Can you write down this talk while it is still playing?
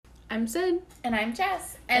I'm Sid. And I'm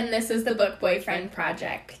Jess. And this is the Book Boyfriend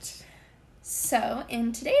Project. So,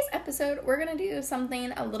 in today's episode, we're going to do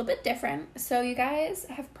something a little bit different. So, you guys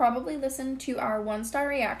have probably listened to our 1-star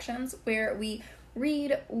reactions, where we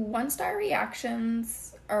read 1-star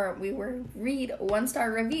reactions, or read 1-star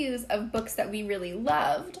reviews of books that we really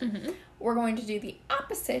loved. Mm-hmm. We're going to do the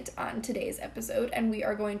opposite on today's episode, and we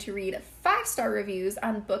are going to read 5-star reviews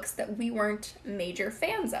on books that we weren't major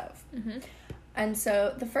fans of. Mm-hmm. And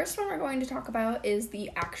so the first one we're going to talk about is the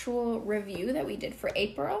actual review that we did for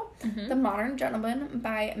April, mm-hmm. The Modern Gentleman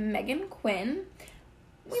by Megan Quinn.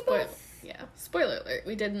 Spoiler alert,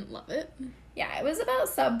 we didn't love it. Yeah, it was about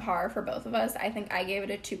subpar for both of us. I think I gave it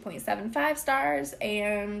a 2.75 stars,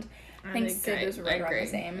 and I think Sid was right around the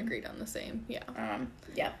same. Agreed on the same, yeah.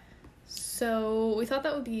 Yeah. So we thought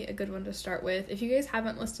that would be a good one to start with. If you guys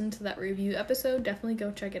haven't listened to that review episode, definitely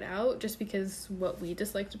go check it out, just because what we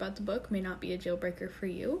disliked about the book may not be a deal breaker for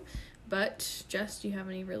you. But, Jess, do you have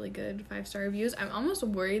any really good 5-star reviews? I'm almost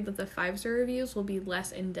worried that the 5-star reviews will be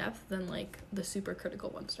less in-depth than, like, the super critical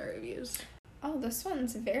 1-star reviews. Oh, this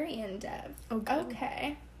one's very in-depth.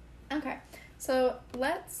 Okay. Okay. So,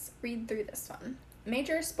 let's read through this one.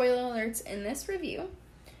 Major spoiler alerts in this review.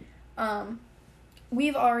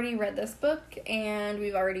 We've already read this book, and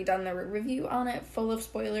we've already done the review on it, full of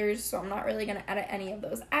spoilers, so I'm not really going to edit any of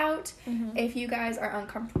those out. Mm-hmm. If you guys are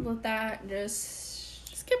uncomfortable with that,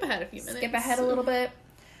 just skip ahead a few minutes. Skip ahead a little bit.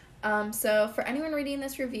 So for anyone reading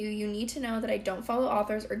this review, you need to know that I don't follow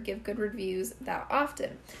authors or give good reviews that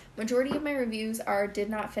often. Majority of my reviews are did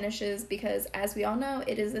not finishes because, as we all know,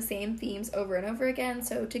 it is the same themes over and over again,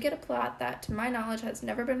 so to get a plot that, to my knowledge, has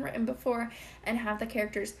never been written before and have the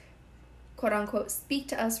characters quote-unquote, speak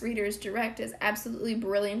to us readers direct is absolutely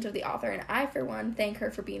brilliant of the author, and I, for one, thank her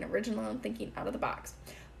for being original and thinking out of the box.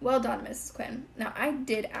 Well done, Mrs. Quinn. Now, I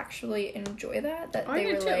did actually enjoy that they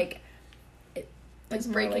were, like, it was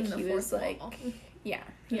more breaking like the he was, like, wall. He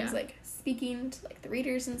was, like, speaking to, like, the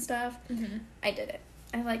readers and stuff. Mm-hmm. I did it.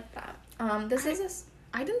 I liked that. I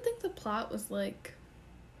didn't think the plot was, like,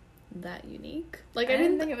 that unique. Like, I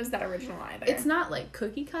didn't think it was that original either. It's not, like,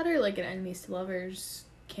 cookie cutter, like an Enemies to Lovers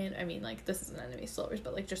this isn't Enemies to Lovers,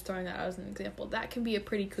 but, like, just throwing that out as an example, that can be a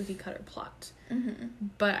pretty cookie cutter plot. Mm-hmm.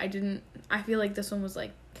 But I feel like this one was,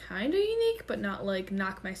 like, kind of unique, but not, like,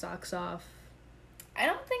 knock my socks off. I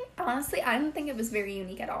don't think it was very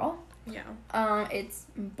unique at all. Yeah. It's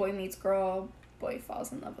boy meets girl, boy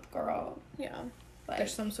falls in love with girl. Yeah. Like,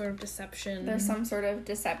 there's some sort of deception.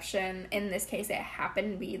 In this case, it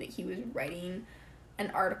happened to be that he was writing an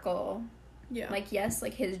article. Yeah. Like, yes,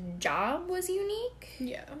 like, his job was unique.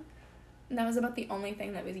 Yeah. And that was about the only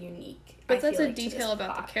thing that was unique. But that's a detail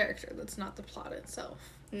about the character. That's not the plot itself.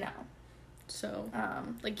 No. So,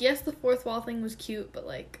 like, yes, the fourth wall thing was cute, but,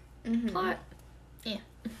 like, mm-hmm. plot,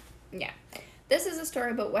 Yeah. This is a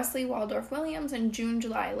story about Wesley Waldorf Williams and June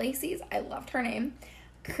July Lacey's, I loved her name,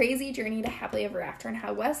 crazy journey to happily ever after, and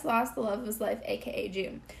how Wes lost the love of his life, aka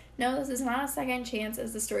June. No, this is not a second chance,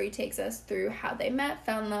 as the story takes us through how they met,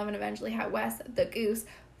 fell in love, and eventually how Wes, the goose,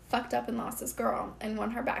 fucked up and lost his girl, and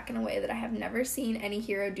won her back in a way that I have never seen any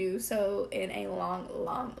hero do so in a long,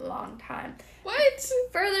 long, long time. What?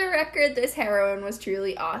 For the record, this heroine was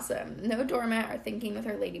truly awesome. No doormat or thinking with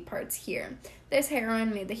her lady parts here. This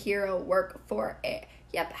heroine made the hero work for it.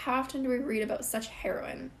 Yep, how often do we read about such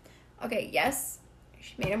heroine? Okay, yes,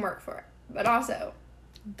 she made him work for it, but also,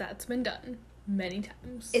 that's been done many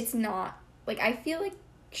times. It's not, like, I feel like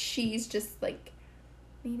she's just, like,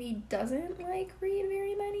 maybe doesn't, like, read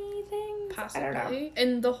very many things. Possibly. I don't know.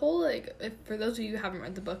 And the whole, like, if, for those of you who haven't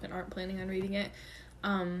read the book and aren't planning on reading it,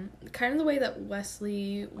 kind of the way that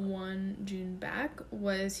Wesley won June back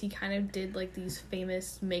was he kind of did, like, these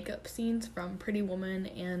famous makeup scenes from Pretty Woman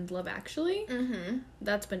and Love Actually. Mm-hmm.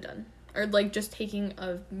 That's been done. Or, like, just taking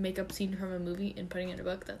a makeup scene from a movie and putting it in a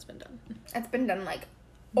book, that's been done. That's been done, like,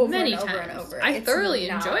 over many and over times. and over. I thoroughly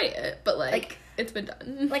enjoy it, but, like, it's been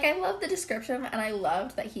done. Like, I love the description, and I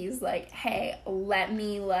loved that he's like, hey, let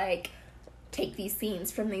me, like, take these scenes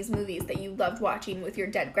from these movies that you loved watching with your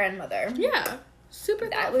dead grandmother. Yeah. Super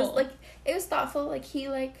thoughtful. That was, like, it was thoughtful. Like, he,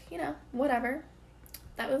 like, you know, whatever.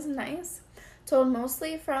 That was nice. Told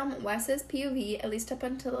mostly from Wes's POV, at least up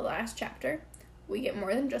until the last chapter. We get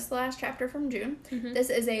more than just the last chapter from June. Mm-hmm. This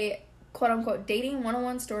is a quote-unquote dating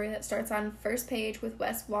 101 story that starts on first page with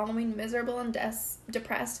Wes wallowing miserable and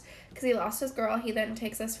depressed because he lost his girl. He then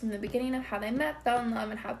takes us from the beginning of how they met, fell in love,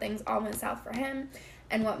 and how things all went south for him,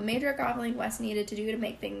 and what major gobbling Wes needed to do to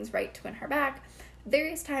make things right to win her back.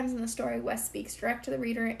 Various times in the story, Wes speaks direct to the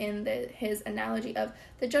reader in his analogy of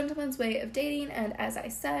the gentleman's way of dating, and as I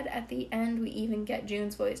said, at the end we even get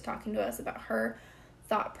June's voice talking to us about her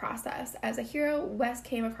thought process. As a hero, Wes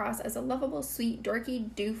came across as a lovable, sweet, dorky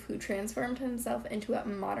doof who transformed himself into a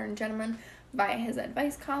modern gentleman via his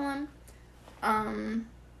advice column.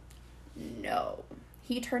 No.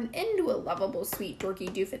 He turned into a lovable, sweet, dorky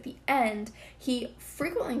doof at the end. He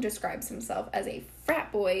frequently describes himself as a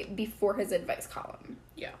frat boy before his advice column.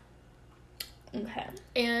 Yeah. Okay.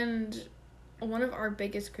 And one of our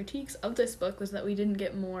biggest critiques of this book was that we didn't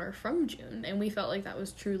get more from June, and we felt like that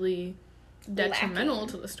was truly detrimental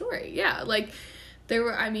to the story. Yeah, like, there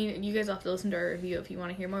were, I mean, you guys will have to listen to our review if you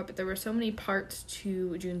want to hear more, but there were so many parts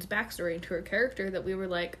to June's backstory and to her character that we were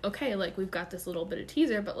like, okay, like, we've got this little bit of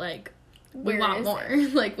teaser, but, like, we want more.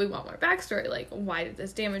 Like, we want more backstory. Like, why did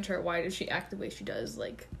this damage her? Why does she act the way she does?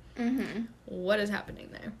 Like, what is happening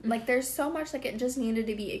there? Like, there's so much, like, it just needed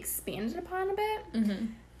to be expanded upon a bit.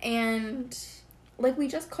 And, like, we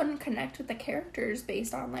just couldn't connect with the characters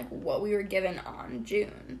based on, like, what we were given on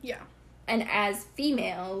June. Yeah. And as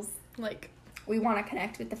females, like, we want to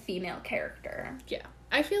connect with the female character. Yeah.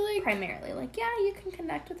 I feel like... Primarily. Like, yeah, you can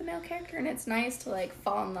connect with the male character, and it's nice to, like,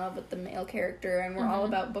 fall in love with the male character, and we're all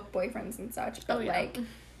about book boyfriends and such, but, like...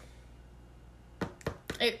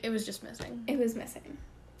 It was just missing. It was missing.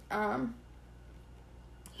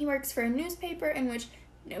 He works for a newspaper in which...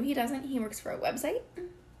 No, he doesn't. He works for a website.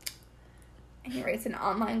 And he writes an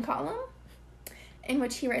online column in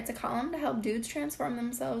which he writes a column to help dudes transform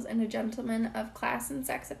themselves into gentlemen of class and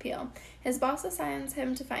sex appeal. His boss assigns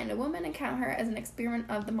him to find a woman and count her as an experiment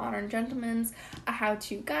of the modern gentleman's, a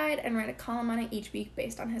how-to guide, and write a column on it each week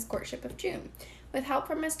based on his courtship of June. With help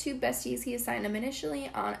from his two besties, he assigned him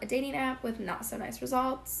initially on a dating app with not-so-nice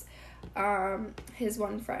results. His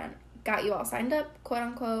one friend got you all signed up,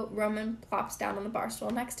 quote-unquote. Roman plops down on the bar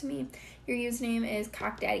stool next to me. Your username is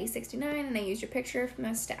CockDaddy69, and I used your picture from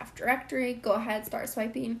the staff directory. Go ahead, start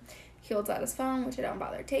swiping. He holds out his phone, which I don't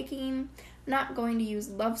bother taking. I'm not going to use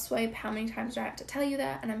Love Swipe. How many times do I have to tell you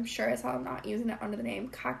that? And I'm sure as hell I'm not using it under the name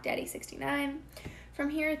CockDaddy69. From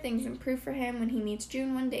here, things improve for him when he meets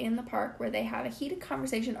June one day in the park, where they have a heated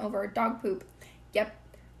conversation over dog poop. Yep,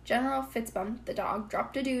 General Fitzbump, the dog,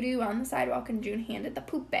 dropped a doo-doo on the sidewalk, and June handed the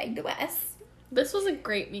poop bag to Wes. This was a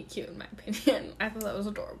great meet cute, in my opinion. I thought that was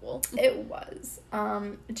adorable. It was.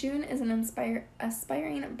 June is an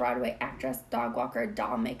aspiring Broadway actress, dog walker,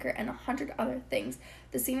 doll maker, and 100 other things.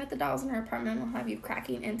 The scene with the dolls in her apartment will have you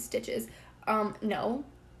cracking in stitches. No,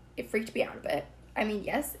 it freaked me out a bit. I mean,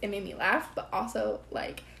 yes, it made me laugh, but also,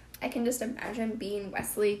 like, I can just imagine being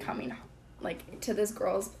Wesley coming, like, to this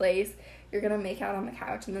girl's place. You're gonna make out on the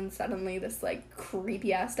couch, and then suddenly this, like,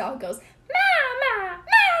 creepy-ass dog goes, "Mama!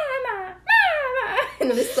 Mama! Mama!" In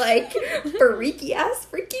this, like, freaky-ass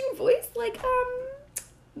freaking voice. Like,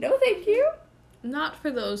 no thank you. Not for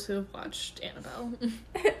those who have watched Annabelle.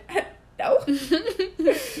 No.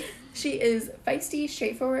 She is feisty,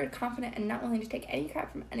 straightforward, confident, and not willing to take any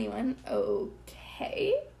crap from anyone.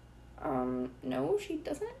 Okay. No, she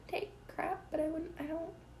doesn't take crap, but I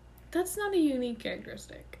don't. That's not a unique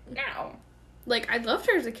characteristic. No. Like, I loved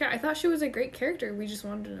her as a character. I thought she was a great character. We just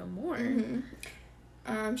wanted to know more.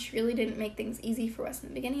 She really didn't make things easy for Wes in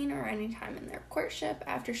the beginning or any time in their courtship.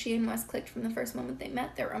 After she and Wes clicked from the first moment they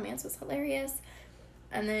met, their romance was hilarious.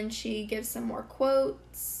 And then she gives some more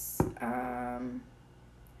quotes from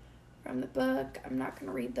the book. I'm not going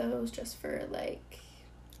to read those just for, like...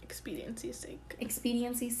 Expediency's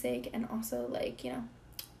sake. And also, like, you know,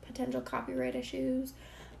 potential copyright issues.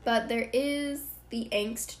 But there is the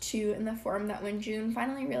angst, too, in the form that when June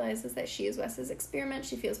finally realizes that she is Wes's experiment,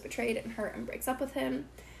 she feels betrayed and hurt and breaks up with him.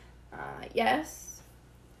 Yes.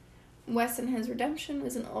 Wes and his redemption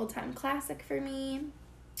was an old-time classic for me.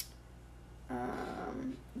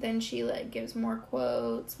 Then she, like, gives more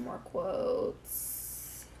quotes.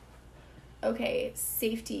 Okay,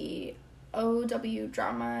 safety, OW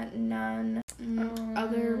drama, none,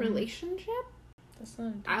 other relationship, That's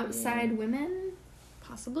not outside women.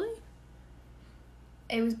 Possibly.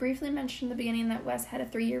 It was briefly mentioned in the beginning that Wes had a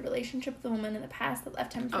 3-year relationship with a woman in the past that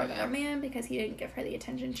left him for another man because he didn't give her the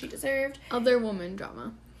attention she deserved. Other woman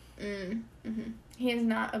drama. He is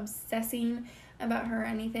not obsessing about her or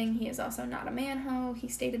anything. He is also not a man-ho. He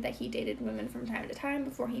stated that he dated women from time to time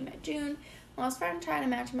before he met June. While his friend tried to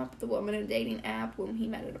match him up with a woman in a dating app whom he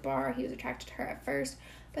met at a bar, he was attracted to her at first,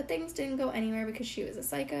 but things didn't go anywhere because she was a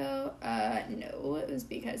psycho. No, it was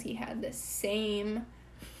because he had the same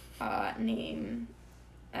name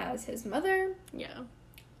as his mother. Yeah.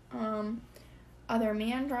 Other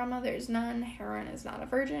man drama, there's none. Heron is not a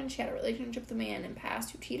virgin. She had a relationship with a man in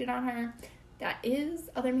past who cheated on her. That is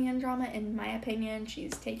other man drama, in my opinion.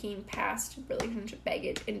 She's taking past relationship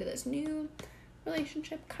baggage into this new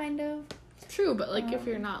relationship, kind of. True, but, like, if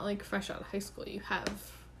you're not, like, fresh out of high school, you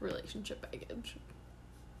have relationship baggage.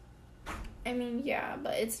 I mean, yeah,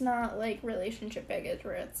 but it's not, like, relationship baggage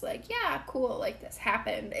where it's like, yeah, cool, like, this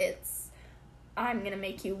happened. It's, I'm gonna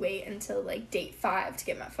make you wait until, like, date 5 to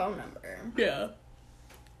get my phone number. Yeah.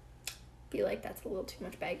 Feel like that's a little too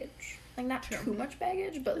much baggage. Like, not too much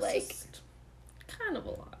baggage, but, It's like... just kind of a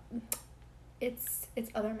lot. It's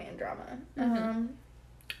other man drama. Mm-hmm.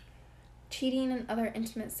 Cheating and other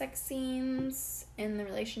intimate sex scenes in the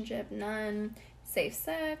relationship, none. Safe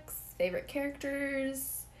sex, favorite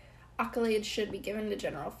characters... Accolades should be given to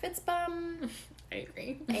General Fitzbum. I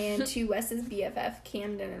agree. And to Wes's BFF,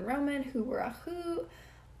 Camden and Roman, who were a hoot.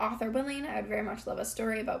 Author willing, I would very much love a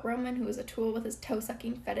story about Roman, who was a tool with his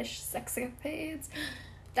toe-sucking fetish sex escapades.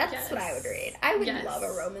 That's what I would read. I would love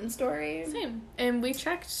a Roman story. Same. And we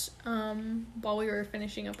checked while we were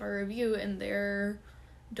finishing up our review, and there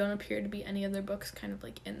don't appear to be any other books kind of,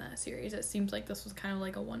 like, in that series. It seems like this was kind of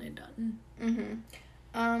like a one and done. Mm-hmm.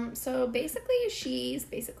 So basically, she's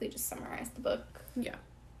just summarized the book. Yeah.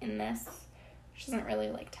 In this. She doesn't really,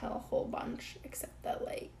 like, tell a whole bunch, except that,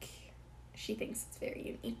 like, she thinks it's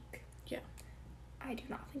very unique. Yeah. I do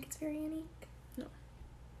not think it's very unique. No.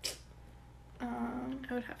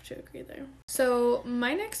 I would have to agree there. So,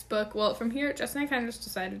 my next book, well, from here, Jess and I kind of just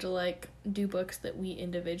decided to, like, do books that we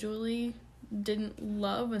individually didn't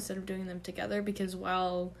love instead of doing them together, because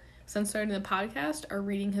since starting the podcast, our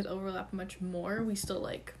reading has overlapped much more. We still,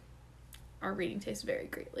 like, our reading tastes very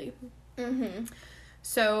greatly. Mm-hmm.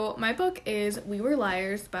 So, my book is We Were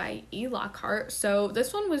Liars by E. Lockhart. So,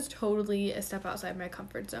 this one was totally a step outside my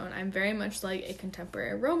comfort zone. I'm very much, like, a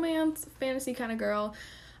contemporary romance, fantasy kind of girl.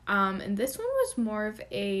 And this one was more of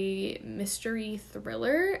a mystery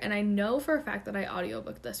thriller. And I know for a fact that I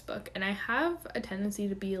audiobooked this book. And I have a tendency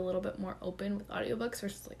to be a little bit more open with audiobooks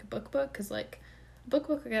versus, like, a book. Because, like, book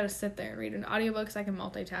I gotta sit there and read. An audiobook, so I can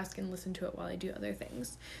multitask and listen to it while I do other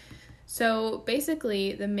things. So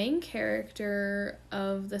basically, the main character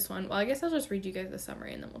of this one, well, I guess I'll just read you guys the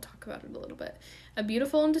summary and then we'll talk about it a little bit. A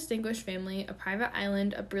beautiful and distinguished family, a private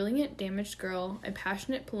island, a brilliant damaged girl, a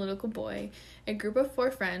passionate political boy, a group of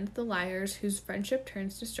 4 friends, the liars, whose friendship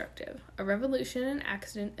turns destructive, a revolution, an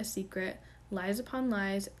accident, a secret, lies upon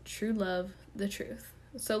lies, true love, the truth.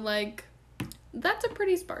 So, like, that's a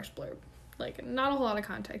pretty sparse blurb. Like, not a whole lot of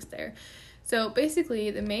context there. So, basically,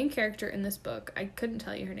 the main character in this book, I couldn't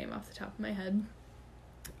tell you her name off the top of my head,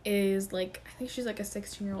 is, like, I think she's, like, a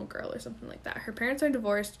 16-year-old girl or something like that. Her parents are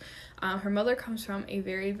divorced. Her mother comes from a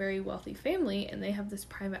very, very wealthy family, and they have this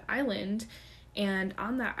private island. And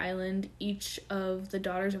on that island, each of the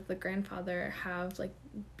daughters of the grandfather have, like,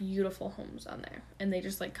 beautiful homes on there. And they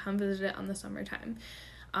just, like, come visit it on the summertime.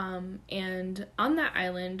 And on that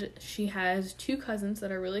island, she has 2 cousins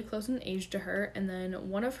that are really close in age to her, and then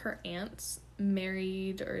one of her aunts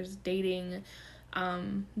married or is dating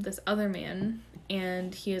this other man,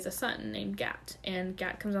 and he has a son named Gat, and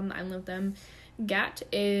Gat comes on the island with them. Gat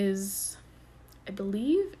is, I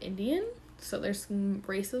believe, Indian, so there's some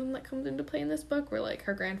racism that comes into play in this book, where, like,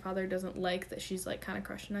 her grandfather doesn't like that she's, like, kind of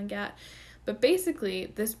crushing on Gat. But basically,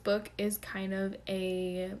 this book is kind of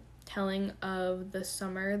a telling of the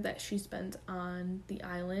summer that she spends on the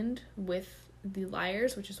island with the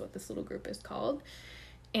liars, which is what this little group is called.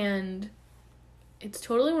 And it's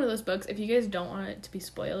totally one of those books, if you guys don't want it to be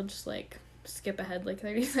spoiled, just, like, skip ahead, like,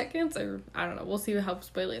 30 seconds, or, I don't know, we'll see how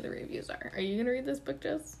spoily the reviews are. Are you gonna read this book,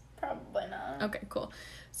 Jess? Probably not. Okay, cool.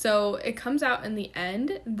 So, it comes out in the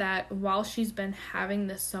end that while she's been having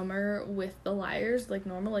this summer with the liars, like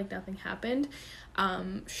normal, like nothing happened,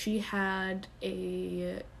 she had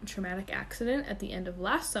a traumatic accident at the end of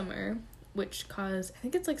last summer, which caused, I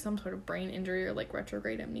think it's, like, some sort of brain injury or, like,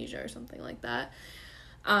 retrograde amnesia or something like that.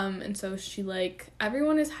 And so she, like,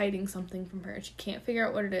 everyone is hiding something from her. She can't figure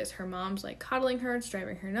out what it is. Her mom's, like, coddling her, it's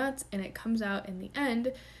driving her nuts, and it comes out in the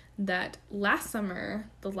end that last summer,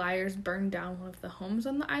 the liars burned down one of the homes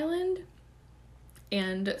on the island,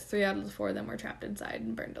 and 3 out of the 4 of them were trapped inside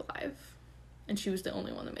and burned alive. And she was the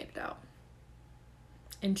only one that made it out.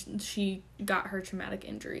 And she got her traumatic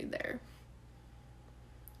injury there.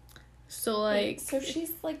 So, like... So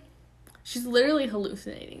she's, like... She's literally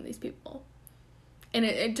hallucinating these people. And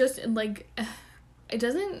it just, like... It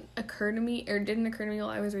doesn't occur to me, or didn't occur to me while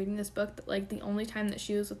I was reading this book, that, like, the only time that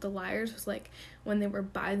she was with the liars was, like, when they were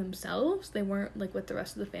by themselves. They weren't, like, with the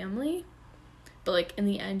rest of the family. But, like, in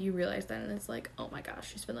the end, you realize that, and it's like, oh my gosh,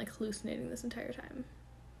 she's been, like, hallucinating this entire time.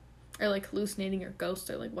 Or, like, hallucinating or ghosts,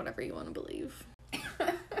 or, like, whatever you want to believe.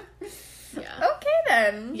 Yeah. Okay,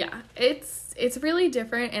 then. Yeah. It's really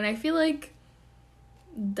different, and I feel like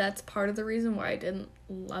that's part of the reason why I didn't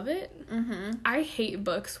love it. Mm-hmm. I hate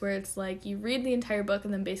books where it's like you read the entire book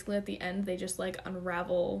and then basically at the end they just like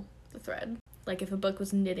unravel the thread. Like if a book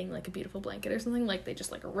was knitting like a beautiful blanket or something, like they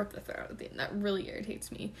just like rip the thread out at the end. That really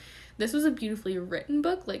irritates me. This was a beautifully written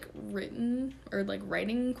book, like written or like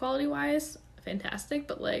writing quality wise, fantastic,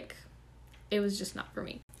 but like it was just not for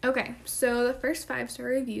me. Okay, so the first 5-star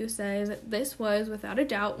review says, this was, without a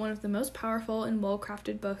doubt, one of the most powerful and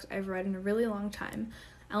well-crafted books I've read in a really long time.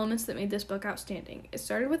 Elements that made this book outstanding. It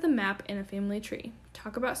started with a map and a family tree.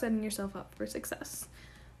 Talk about setting yourself up for success.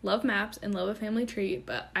 Love maps and love a family tree,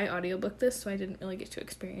 but I audiobooked this, so I didn't really get to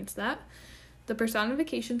experience that. The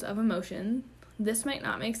personifications of emotion. This might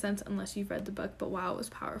not make sense unless you've read the book, but wow, it was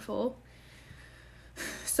powerful.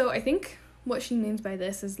 So I think what she means by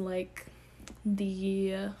this is like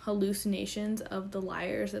the hallucinations of the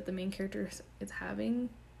liars that the main character is having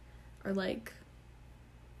are like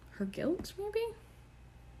her guilt, maybe?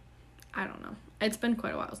 I don't know. It's been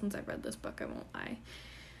quite a while since I've read this book, I won't lie.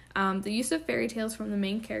 The use of fairy tales from the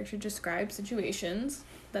main character describes situations.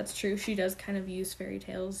 That's true. She does kind of use fairy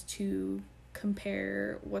tales to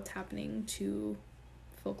compare what's happening to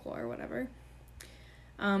folklore or whatever.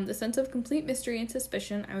 The sense of complete mystery and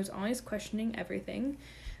suspicion. I was always questioning everything.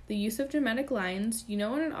 The use of dramatic lines. You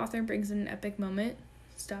know when an author brings in an epic moment?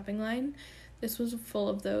 Stopping line. This was full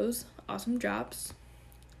of those. Awesome drops.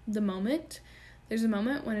 The moment. There's a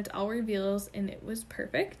moment when it all reveals and it was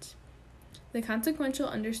perfect. The consequential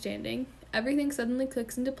understanding. Everything suddenly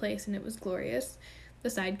clicks into place and it was glorious. The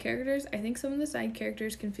side characters. I think some of the side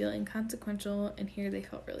characters can feel inconsequential and here they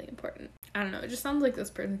felt really important. I don't know. It just sounds like this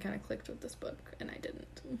person kind of clicked with this book and I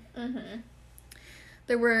didn't. Mm-hmm.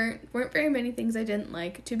 There weren't very many things I didn't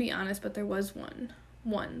like, to be honest, but there was one.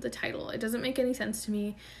 The title. It doesn't make any sense to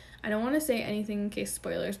me. I don't want to say anything in case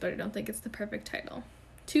spoilers, but I don't think it's the perfect title.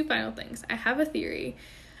 2 final things. I have a theory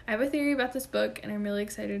about this book, and I'm really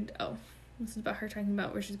excited. Oh, this is about her talking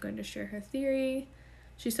about where she's going to share her theory.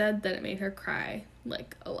 She said that it made her cry,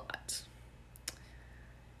 like, a lot.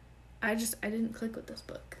 I didn't click with this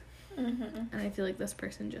book. Mm-hmm. And I feel like this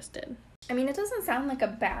person just did. I mean, it doesn't sound like a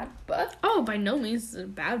bad book. Oh, by no means is it a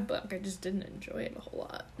bad book. I just didn't enjoy it a whole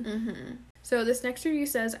lot. Mm-hmm. So this next review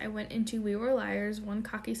says, I went into We Were Liars, one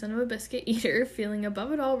cocky son of a biscuit eater, feeling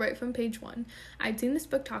above it all right from page 1. I'd seen this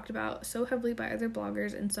book talked about so heavily by other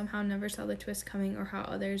bloggers and somehow never saw the twist coming or how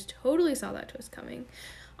others totally saw that twist coming.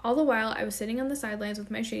 All the while, I was sitting on the sidelines with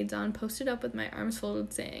my shades on, posted up with my arms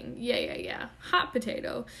folded, saying, yeah, hot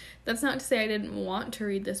potato. That's not to say I didn't want to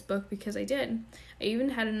read this book, because I did. I even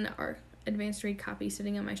had an advanced read copy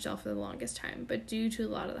sitting on my shelf for the longest time, but due to a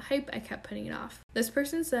lot of the hype, I kept putting it off. This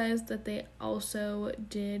person says that they also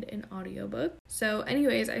did an audiobook. So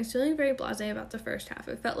anyways, I was feeling very blasé about the first half.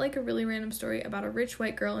 It felt like a really random story about a rich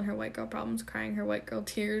white girl and her white girl problems, crying her white girl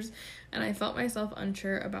tears, and I felt myself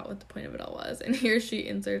unsure about what the point of it all was. And here she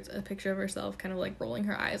inserts a picture of herself kind of like rolling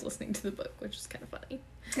her eyes listening to the book, which is kind of funny.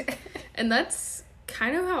 And that's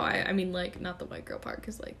kind of how I mean, like, not the white girl part,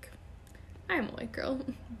 because like I am a white girl,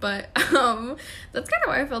 but that's kind of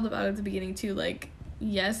how I felt about it at the beginning too. Like,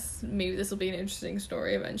 yes, maybe this will be an interesting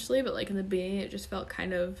story eventually, but like in the beginning it just felt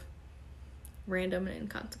kind of random and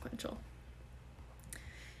inconsequential.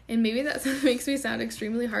 And maybe that makes me sound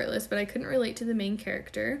extremely heartless, but I couldn't relate to the main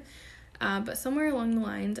character. But somewhere along the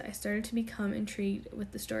lines, I started to become intrigued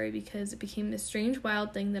with the story because it became this strange,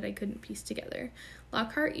 wild thing that I couldn't piece together.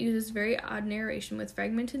 Lockhart uses very odd narration with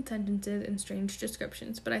fragmented sentences and strange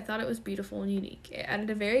descriptions, but I thought it was beautiful and unique. It added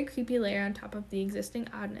a very creepy layer on top of the existing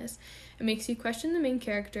oddness. It makes you question the main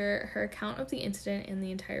character, her account of the incident, and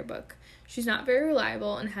the entire book. She's not very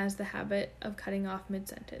reliable and has the habit of cutting off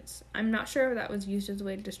mid-sentence. I'm not sure if that was used as a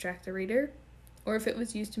way to distract the reader, or if it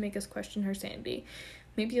was used to make us question her sanity.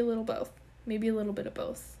 Maybe a little both. Maybe a little bit of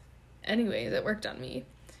both. Anyways, it worked on me.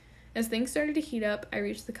 As things started to heat up, I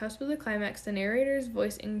reached the cusp of the climax. The narrator's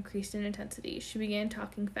voice increased in intensity. She began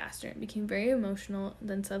talking faster and became very emotional,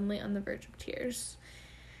 then suddenly on the verge of tears.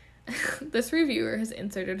 This reviewer has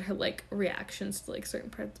inserted her, like, reactions to, like, certain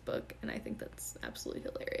parts of the book, and I think that's absolutely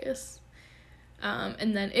hilarious.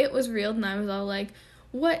 And then it was real, and I was all like,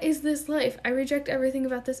 what is this life? I reject everything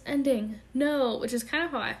about this ending. No, which is kind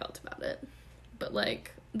of how I felt about it. But,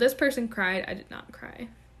 like, this person cried. I did not cry.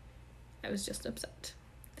 I was just upset.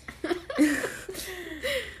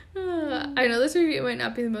 I know this review might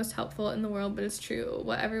not be the most helpful in the world, but it's true.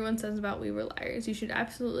 What everyone says about We Were Liars. You should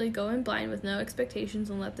absolutely go in blind with no expectations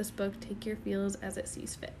and let this book take your feels as it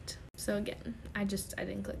sees fit. So again, I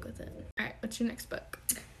didn't click with it. Alright, what's your next book?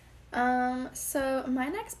 So my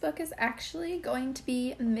next book is actually going to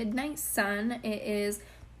be Midnight Sun. It is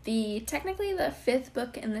Technically the 5th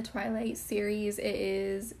book in the Twilight series. It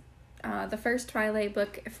is the first Twilight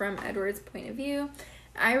book from Edward's point of view.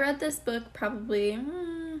 I read this book probably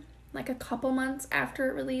like a couple months after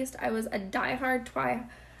it released. I was a diehard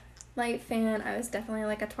Twilight fan. I was definitely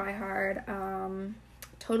like a Twihard.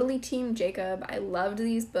 Totally team Jacob. I loved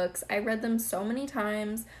these books. I read them so many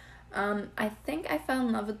times. I think I fell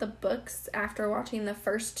in love with the books after watching the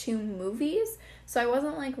first 2 movies. So I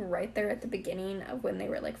wasn't like right there at the beginning of when they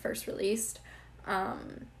were like first released.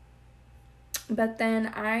 But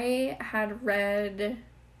then I had read,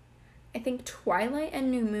 I think, Twilight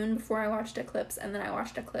and New Moon before I watched Eclipse, and then I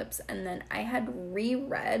watched Eclipse, and then I had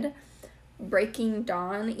reread Breaking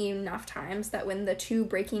Dawn enough times that when the 2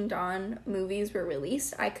 Breaking Dawn movies were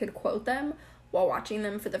released, I could quote them while watching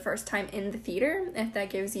them for the first time in the theater, if that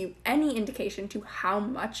gives you any indication to how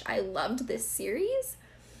much I loved this series.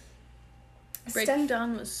 Breaking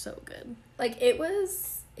Dawn was so good. Like, it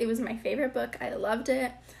was my favorite book. I loved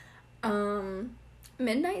it.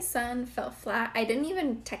 Midnight Sun fell flat. I didn't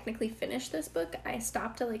even technically finish this book. I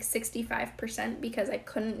stopped at like 65% because I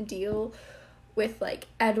couldn't deal with like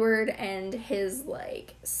Edward and his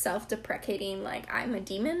like self-deprecating like I'm a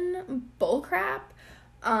demon bullcrap.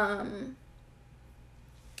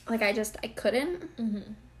 Like I couldn't.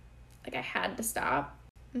 Mm-hmm. Like I had to stop.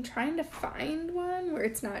 I'm trying to find one where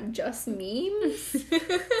it's not just memes.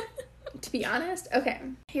 To be honest. Okay,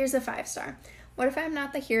 here's a 5-star. What if I'm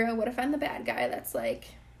not the hero? What if I'm the bad guy? That's like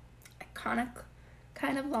iconic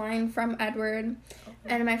kind of line from Edward.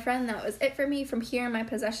 Okay. And my friend, that was it for me. From here, my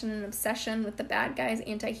possession and obsession with the bad guy's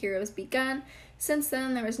anti-heroes begun. Since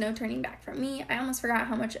then, there was no turning back from me. I almost forgot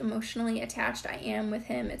how much emotionally attached I am with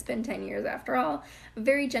him. It's been 10 years after all. A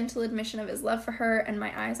very gentle admission of his love for her, and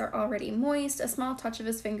my eyes are already moist. A small touch of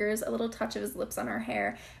his fingers, a little touch of his lips on her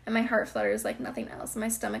hair, and my heart flutters like nothing else. My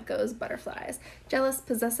stomach goes butterflies. Jealous,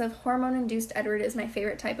 possessive, hormone-induced Edward is my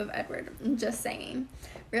favorite type of Edward. Just saying.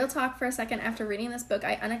 Real talk for a second, after reading this book,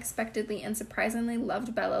 I unexpectedly and surprisingly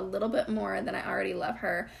loved Bella a little bit more than I already love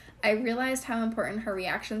her. I realized how important her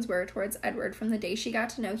reactions were towards Edward from the day she got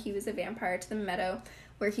to know he was a vampire to the meadow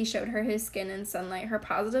where he showed her his skin in sunlight. Her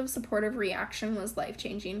positive, supportive reaction was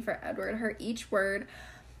life-changing for Edward. Her each word,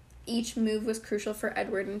 each move was crucial for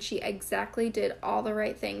Edward, and she exactly did all the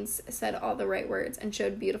right things, said all the right words, and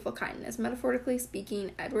showed beautiful kindness. Metaphorically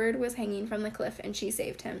speaking, Edward was hanging from the cliff, and she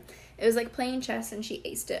saved him. It was like playing chess, and she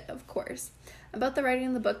aced it, of course. About the writing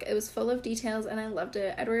of the book, it was full of details, and I loved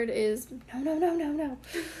it. Edward is... No.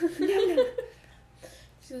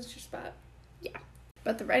 She was your spot. Yeah.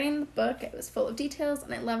 But the writing of the book, it was full of details,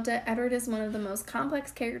 and I loved it. Edward is one of the most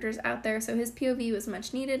complex characters out there, so his POV was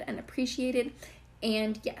much needed and appreciated.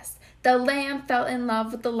 And yes, the lamb fell in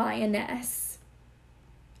love with the lioness.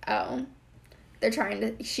 Oh.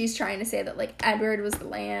 She's trying to say that, like, Edward was the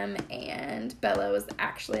lamb and Bella was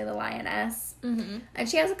actually the lioness. Mm-hmm. And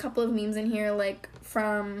she has a couple of memes in here, like,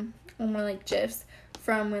 from, more like GIFs,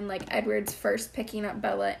 from when, like, Edward's first picking up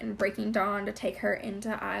Bella in Breaking Dawn to take her into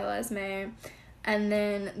Isle Esme. And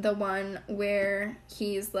then the one where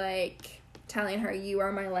he's, like, telling her, you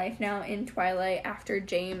are my life now in Twilight after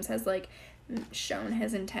James has, like, shown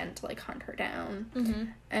his intent to, like, hunt her down. Mm-hmm.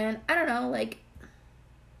 And I don't know, like,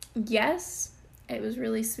 yes, it was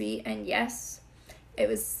really sweet, and yes, it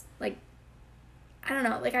was, like, I don't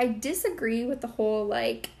know, like, I disagree with the whole,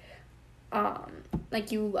 like,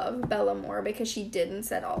 you love Bella more because she did and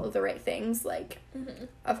said all of the right things. Like, mm-hmm.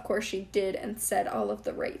 Of course she did and said all of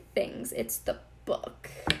the right things. It's the book.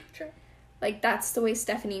 Sure. Like, that's the way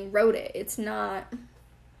Stephanie wrote it. It's not,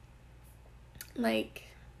 like,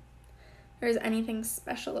 there's anything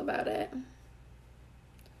special about it.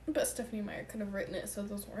 But Stephanie Meyer could have written it so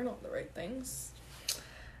those weren't all the right things.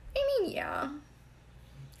 I mean, yeah.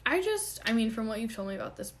 From what you've told me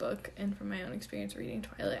about this book and from my own experience reading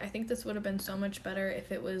Twilight, I think this would have been so much better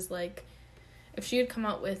if it was, like, if she had come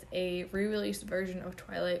out with a re-released version of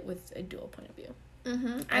Twilight with a dual point of view.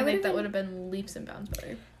 Mm-hmm. I think that would have been leaps and bounds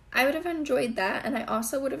better. I would have enjoyed that, and I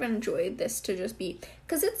also would have enjoyed this to just be,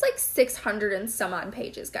 because it's, like, 600 and some odd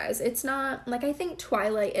pages, guys. It's not, like, I think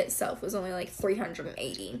Twilight itself was only, like,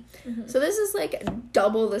 380. Mm-hmm. So this is, like,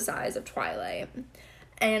 double the size of Twilight.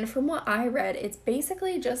 And from what I read, it's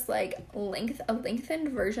basically just, like, a lengthened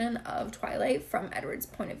version of Twilight from Edward's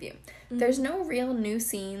point of view. Mm-hmm. There's no real new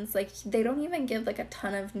scenes. Like, they don't even give, like, a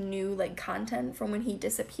ton of new, like, content from when he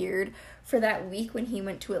disappeared for that week when he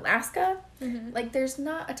went to Alaska. Mm-hmm. Like, there's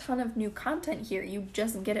not a ton of new content here. You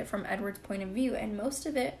just get it from Edward's point of view. And most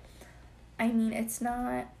of it, I mean, it's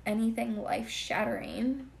not anything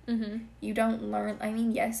life-shattering. Mm-hmm. You don't learn... I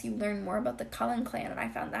mean, yes, you learn more about the Cullen clan, and I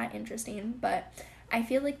found that interesting, but... I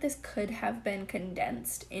feel like this could have been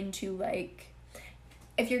condensed into, like,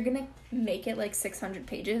 if you're gonna make it, like, 600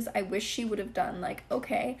 pages, I wish she would have done, like,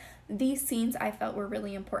 okay, these scenes I felt were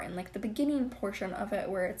really important. Like, the beginning portion of it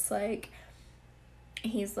where it's, like,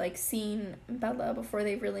 he's, like, seeing Bella before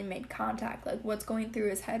they've really made contact. Like, what's going through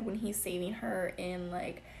his head when he's saving her in,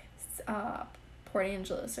 like, Port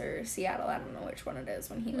Angeles or Seattle. I don't know which one it is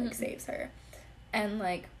when he, like, saves her. And,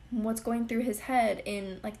 like, what's going through his head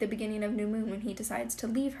in, like, the beginning of New Moon when he decides to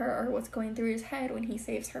leave her, or what's going through his head when he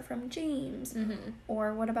saves her from James,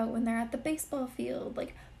 or what about when they're at the baseball field,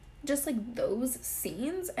 like, just, like, those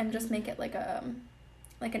scenes, and just make it, like,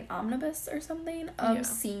 an omnibus or something of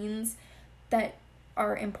scenes that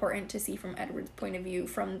are important to see from Edward's point of view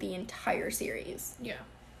from the entire series. Yeah.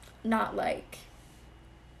 Not, like,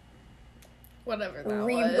 whatever that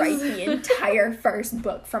rewrite the entire first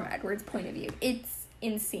book from Edward's point of view. It's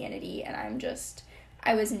insanity, and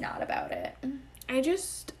I was not about it. I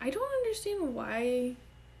don't understand why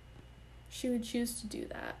she would choose to do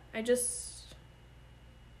that. I don't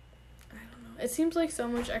know. It seems like so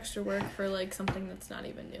much extra work for, like, something that's not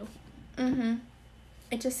even new.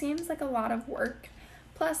 It just seems like a lot of work.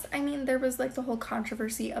 Plus, I mean, there was, like, the whole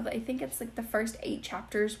controversy of, I think it's, like, the first 8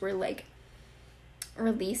 chapters were, like,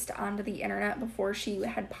 released onto the internet before she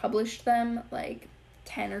had published them, like,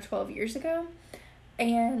 10 or 12 years ago.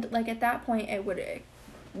 And, like, at that point, it would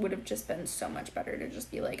have just been so much better to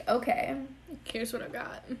just be like, okay, here's what I've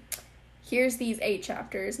got. Here's these 8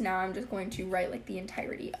 chapters. Now I'm just going to write, like, the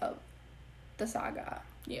entirety of the saga.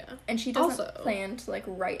 Yeah. And she doesn't plan to, like,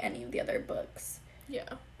 write any of the other books.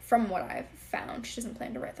 Yeah. From what I've found, she doesn't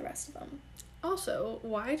plan to write the rest of them. Also,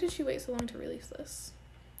 why did she wait so long to release this?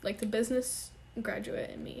 Like, the business graduate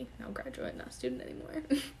and me, now graduate, not student anymore,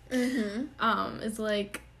 is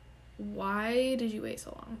like, why did you wait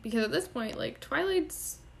so long? Because at this point, like,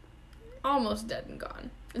 Twilight's almost dead and gone.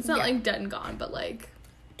 It's not, like, dead and gone, but, like...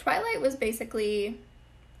 Twilight was basically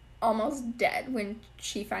almost dead when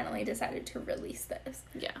she finally decided to release this.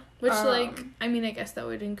 Yeah. Which, like, I mean, I guess that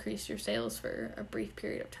would increase your sales for a brief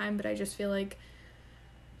period of time, but I just feel like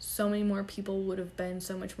so many more people would have been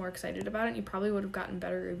so much more excited about it, and you probably would have gotten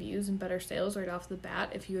better reviews and better sales right off the bat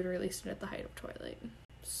if you had released it at the height of Twilight.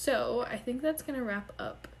 So, I think that's going to wrap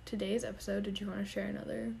up today's episode. Did you want to share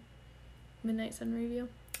another Midnight Sun review?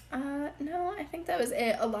 No, I think that was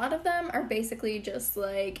it. A lot of them are basically just,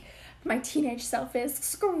 like, my teenage self is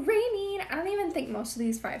screaming. I don't even think most of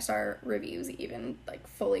these 5-star reviews even, like,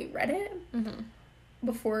 fully read it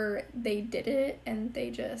before they did it, and they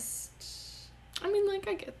just... I mean, like,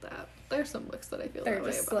 I get that. There's some books that I feel that way about.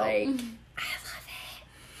 They're just like, I love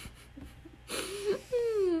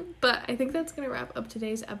it. But I think that's going to wrap up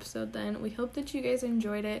today's episode then. We hope that you guys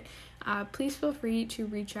enjoyed it. Please feel free to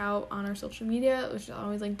reach out on our social media, which is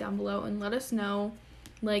always linked down below, and let us know,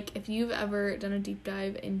 like, if you've ever done a deep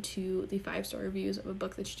dive into the 5-star reviews of a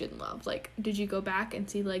book that you didn't love. Like, did you go back and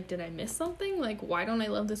see, like, did I miss something? Like, why don't I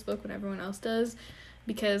love this book when everyone else does?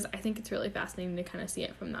 Because I think it's really fascinating to kind of see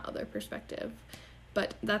it from that other perspective.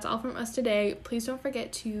 But that's all from us today. Please don't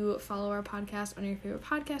forget to follow our podcast on your favorite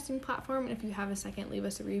podcasting platform. And if you have a second, leave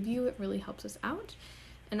us a review. It really helps us out.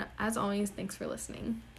 And as always, thanks for listening.